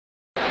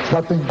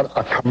nothing but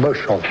a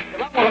commercial.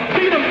 I want to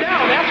beat him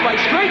down. That's my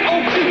straight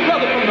OG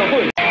brother from the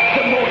hood.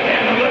 The most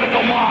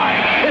analytical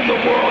mind in the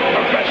world of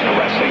professional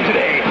wrestling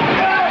today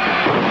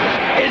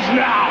is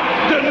now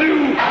the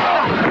new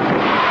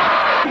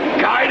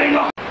guiding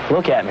light.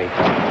 Look at me.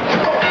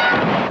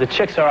 The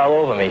chicks are all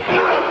over me.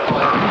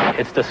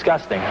 It's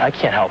disgusting. I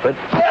can't help it.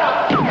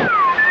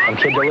 I'm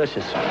Kid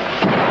Delicious.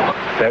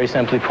 Very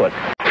simply put.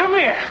 Come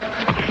here.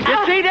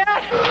 You see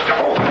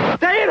that?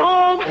 Stay at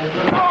home.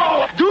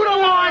 Do the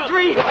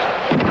laundry.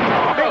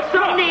 Make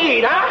something to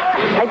eat,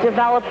 huh? I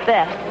developed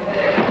this.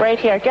 Right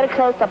here. Get a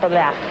close-up of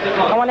that.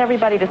 I want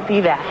everybody to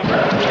see that.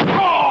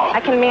 I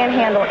can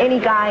manhandle any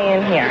guy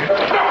in here.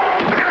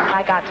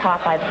 I got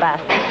taught by the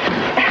best.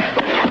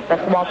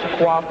 That's Walter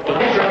Kowalski.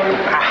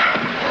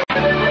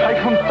 I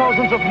come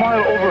thousands of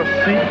miles over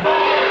sea.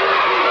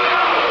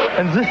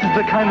 And this is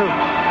the kind of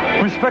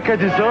respect I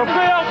deserve.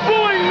 They are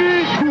booing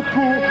me!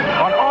 Poo-poo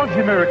on all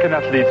the American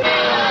athletes.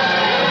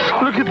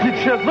 Look at the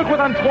chest. Look what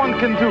Antoine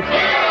can do.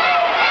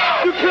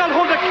 You can't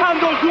hold a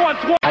candle to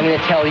Antoine. I'm going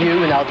to tell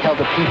you, and I'll tell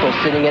the people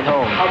sitting at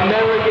home.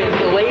 America's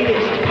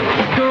latest,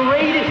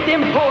 greatest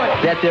import.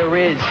 That there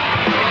is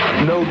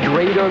no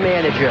greater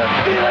manager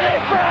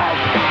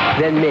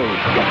than me,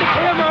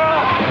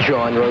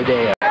 John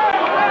Rodeo.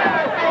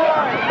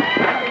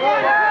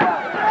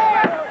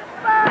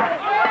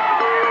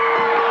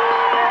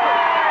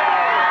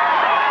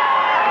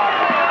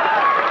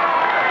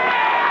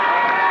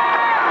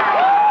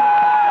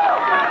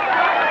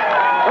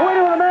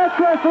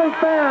 Wrestling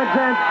fans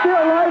and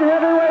still light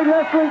heavyweight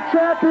wrestling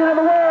champion of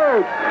the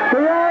world, the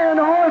Iron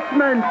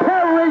Horseman,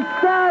 Perry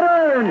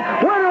Saturn,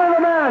 winner of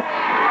the match.